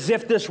 7, as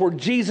if this were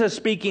Jesus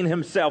speaking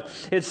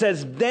himself, it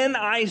says, "Then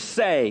I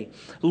say,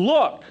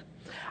 look,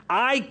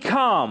 I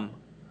come.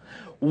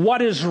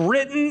 What is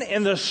written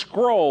in the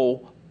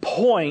scroll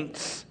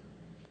pertains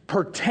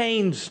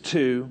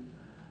to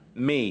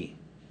me,"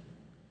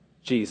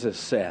 Jesus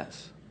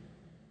says.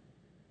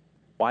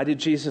 Why did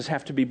Jesus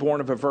have to be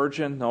born of a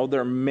virgin? Oh,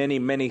 there are many,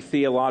 many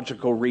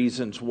theological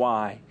reasons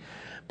why.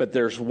 But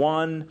there's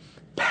one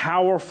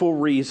powerful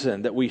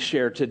reason that we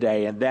share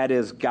today, and that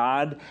is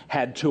God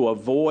had to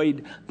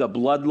avoid the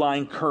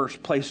bloodline curse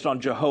placed on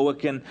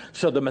Jehoiakim,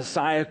 so the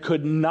Messiah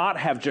could not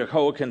have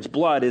Jehoiakim's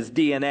blood, his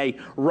DNA,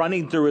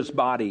 running through his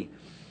body.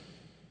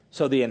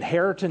 So the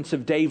inheritance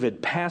of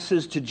David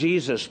passes to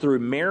Jesus through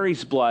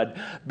Mary's blood,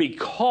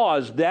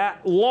 because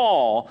that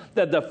law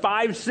that the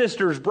 5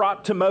 sisters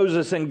brought to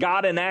Moses and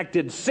God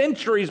enacted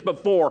centuries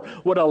before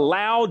would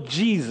allow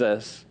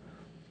Jesus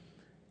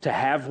to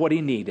have what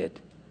he needed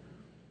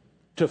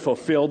to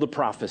fulfill the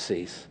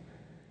prophecies,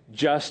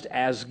 just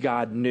as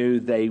God knew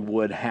they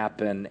would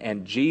happen.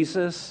 And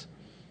Jesus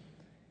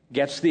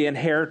gets the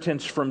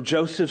inheritance from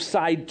Joseph's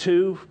side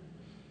too,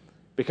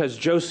 because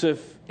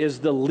Joseph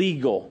is the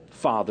legal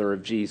father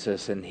of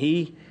Jesus, and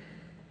he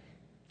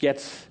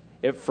gets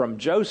it from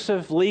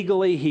Joseph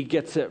legally, he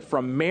gets it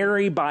from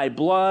Mary by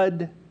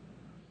blood,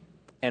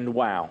 and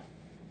wow,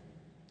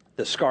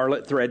 the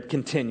Scarlet Thread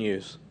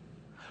continues.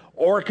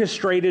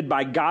 Orchestrated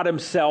by God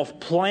himself,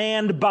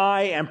 planned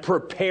by and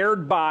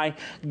prepared by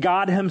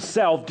God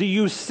himself. Do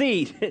you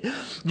see?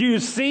 Do you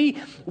see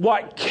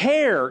what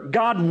care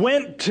God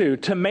went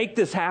to make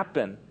this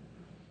happen?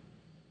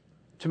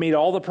 To meet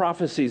all the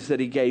prophecies that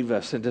he gave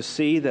us, and to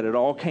see that it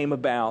all came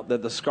about,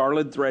 that the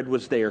Scarlet Thread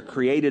was there,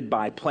 created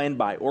by, planned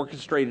by,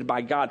 orchestrated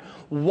by God.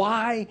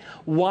 Why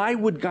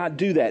would God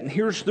do that? And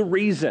here's the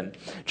reason.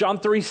 John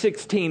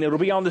 3:16, it'll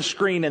be on the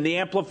screen in the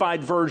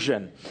Amplified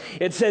Version.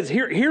 It says,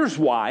 here's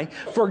why.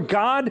 "For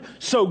God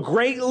so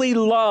greatly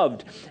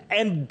loved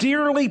and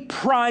dearly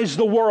prized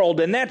the world,"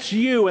 and that's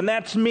you and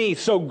that's me,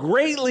 so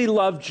greatly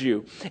loved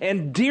you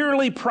and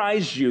dearly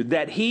prized you,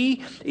 that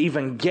he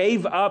even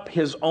gave up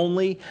his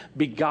only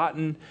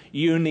begotten,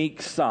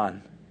 unique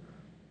Son,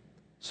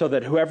 so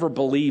that whoever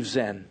believes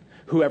in,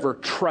 whoever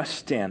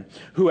trusts in,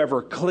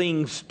 whoever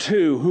clings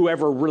to,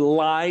 whoever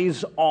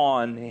relies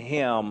on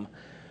him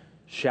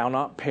shall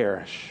not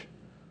perish,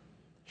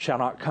 shall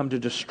not come to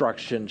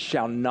destruction,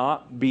 shall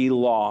not be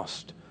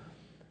lost,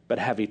 but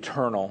have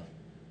eternal,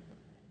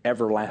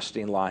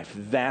 everlasting life.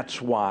 That's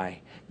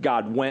why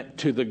God went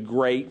to the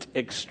great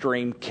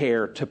extreme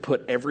care to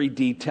put every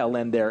detail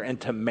in there and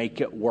to make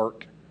it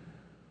work.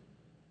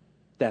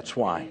 That's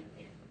why.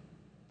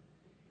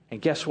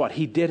 And guess what?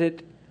 He did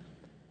it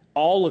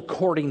all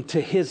according to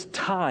his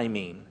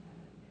timing.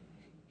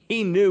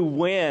 He knew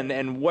when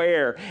and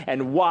where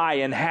and why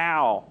and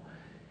how.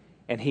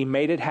 And he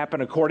made it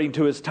happen according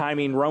to his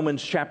timing.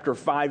 Romans chapter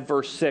 5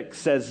 verse 6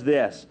 says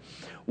this: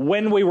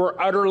 when we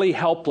were utterly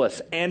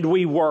helpless, and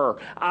we were.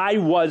 I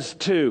was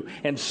too,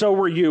 and so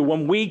were you.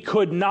 When we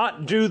could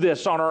not do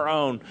this on our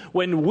own,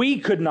 when we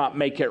could not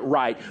make it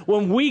right,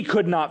 when we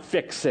could not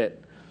fix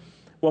it,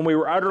 when we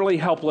were utterly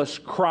helpless,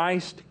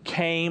 Christ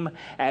came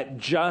at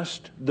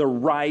just the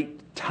right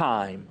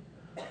time.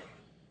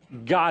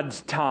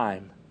 God's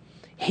time.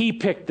 He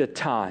picked the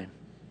time.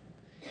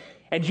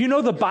 And you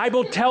know, the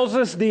Bible tells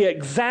us the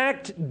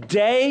exact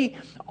day,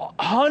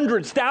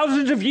 hundreds,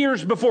 thousands of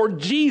years before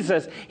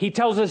Jesus, he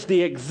tells us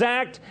the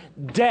exact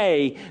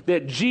day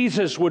that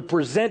Jesus would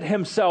present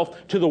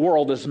himself to the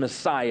world as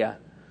Messiah.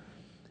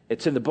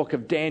 It's in the book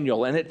of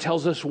Daniel, and it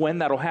tells us when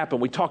that'll happen.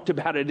 We talked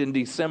about it in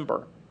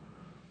December.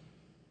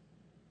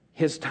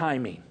 His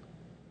timing,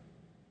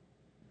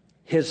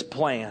 his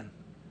plan,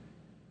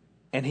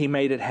 and he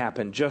made it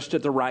happen just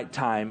at the right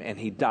time, and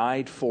he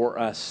died for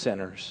us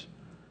sinners.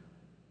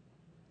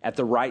 At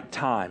the right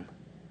time,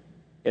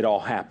 it all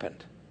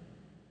happened.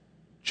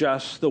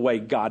 Just the way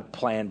God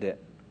planned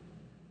it.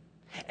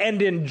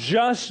 And in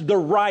just the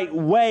right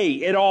way,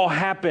 it all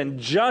happened.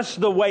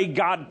 Just the way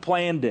God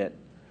planned it.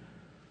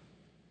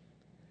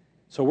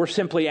 So we're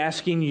simply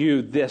asking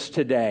you this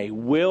today.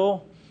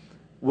 Will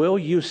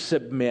you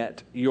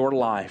submit your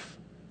life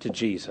to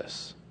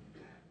Jesus?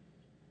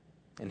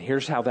 And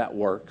here's how that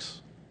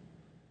works.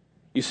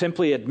 You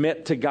simply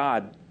admit to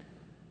God,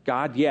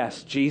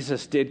 yes,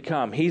 Jesus did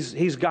come.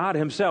 He's God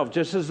himself,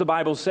 just as the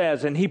Bible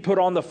says. And he put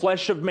on the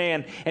flesh of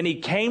man, and he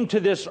came to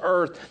this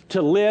earth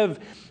to live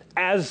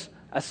as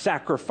a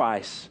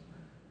sacrifice.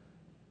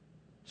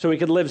 So he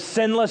could live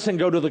sinless and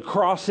go to the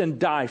cross and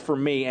die for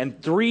me.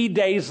 And 3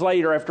 days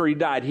later, after he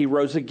died, he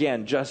rose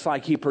again, just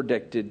like he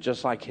predicted,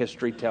 just like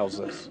history tells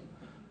us.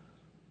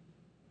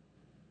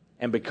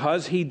 And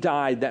because he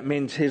died, that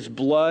means his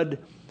blood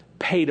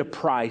paid a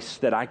price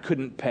that I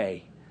couldn't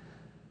pay.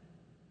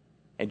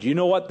 And you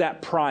know what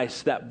that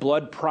price, that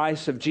blood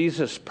price of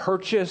Jesus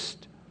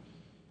purchased?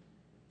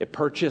 It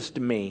purchased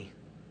me.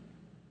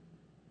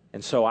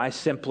 And so I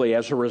simply,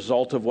 as a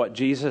result of what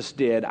Jesus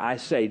did, I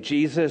say,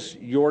 Jesus,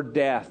 your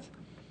death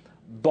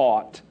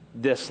bought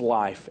this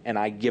life, and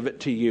I give it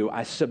to you.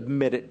 I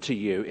submit it to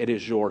you. It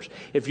is yours.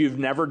 If you've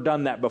never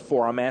done that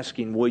before, I'm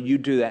asking, will you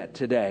do that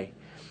today?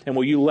 And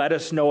will you let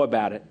us know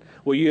about it?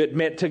 Will you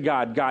admit to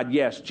God,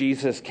 yes,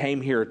 Jesus came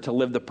here to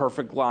live the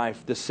perfect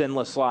life, the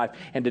sinless life,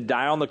 and to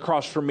die on the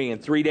cross for me.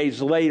 And 3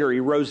 days later,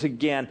 he rose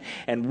again.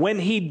 And when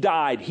he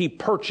died, he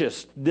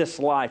purchased this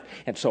life.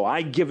 And so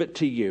I give it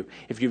to you.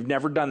 If you've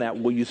never done that,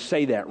 will you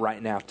say that right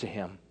now to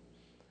him?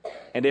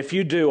 And if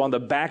you do, on the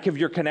back of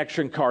your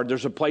connection card,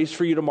 there's a place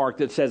for you to mark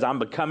that says, I'm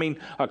becoming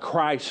a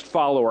Christ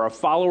follower, a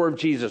follower of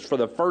Jesus for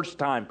the first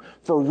time.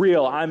 For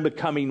real, I'm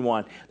becoming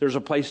one. There's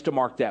a place to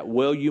mark that.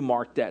 Will you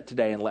mark that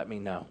today and let me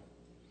know?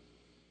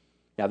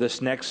 Now,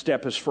 this next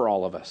step is for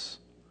all of us.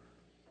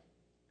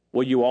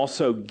 Will you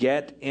also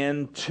get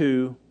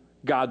into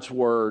God's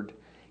Word,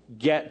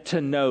 get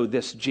to know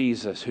this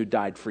Jesus who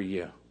died for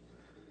you?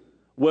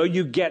 Will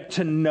you get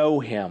to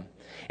know him?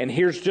 And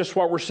here's just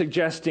what we're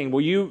suggesting.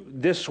 Will you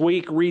this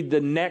week read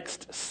the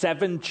next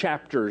 7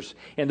 chapters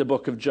in the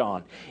book of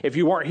John? If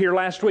you weren't here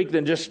last week,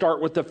 then just start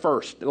with the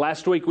first.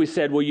 Last week we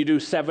said, will you do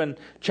 7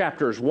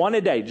 chapters? 1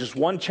 a day, just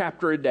 1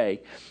 chapter a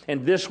day.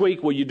 And this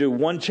week, will you do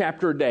 1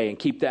 chapter a day and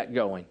keep that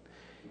going?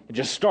 And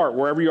just start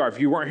wherever you are. If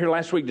you weren't here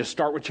last week, just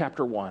start with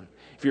chapter 1.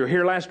 If you were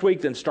here last week,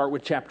 then start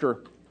with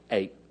chapter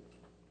 8.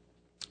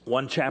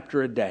 1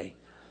 chapter a day.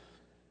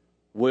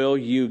 Will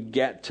you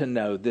get to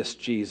know this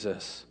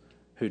Jesus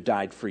who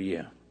died for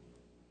you?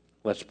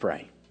 Let's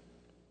pray.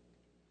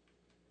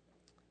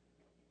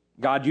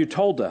 God, you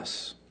told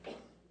us.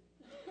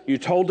 You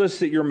told us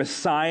that your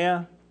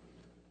Messiah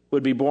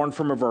would be born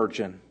from a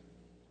virgin.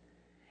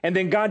 And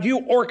then, God, you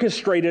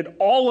orchestrated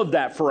all of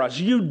that for us.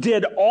 You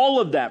did all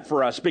of that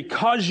for us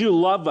because you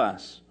love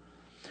us.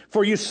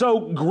 For you so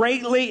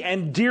greatly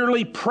and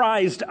dearly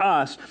prized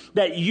us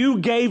that you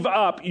gave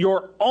up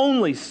your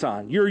only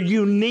Son, your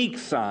unique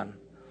Son,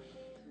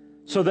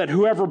 so that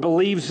whoever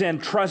believes in,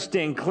 trusts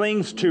in,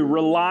 clings to,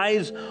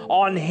 relies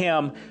on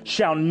him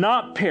shall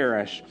not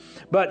perish,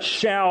 but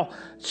shall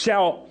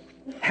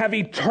have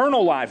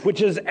eternal life,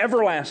 which is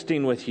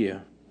everlasting with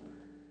you.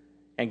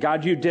 And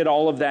God, you did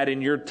all of that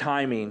in your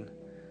timing.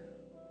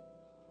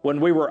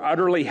 When we were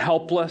utterly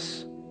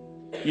helpless,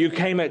 you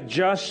came at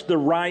just the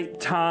right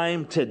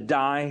time to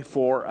die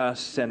for us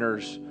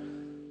sinners.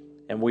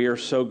 And we are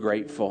so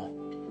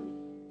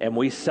grateful. And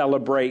we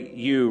celebrate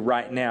you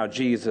right now,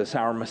 Jesus,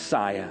 our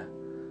Messiah.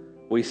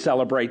 We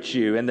celebrate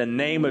you. In the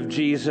name of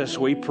Jesus,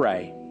 we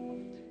pray.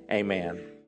 Amen.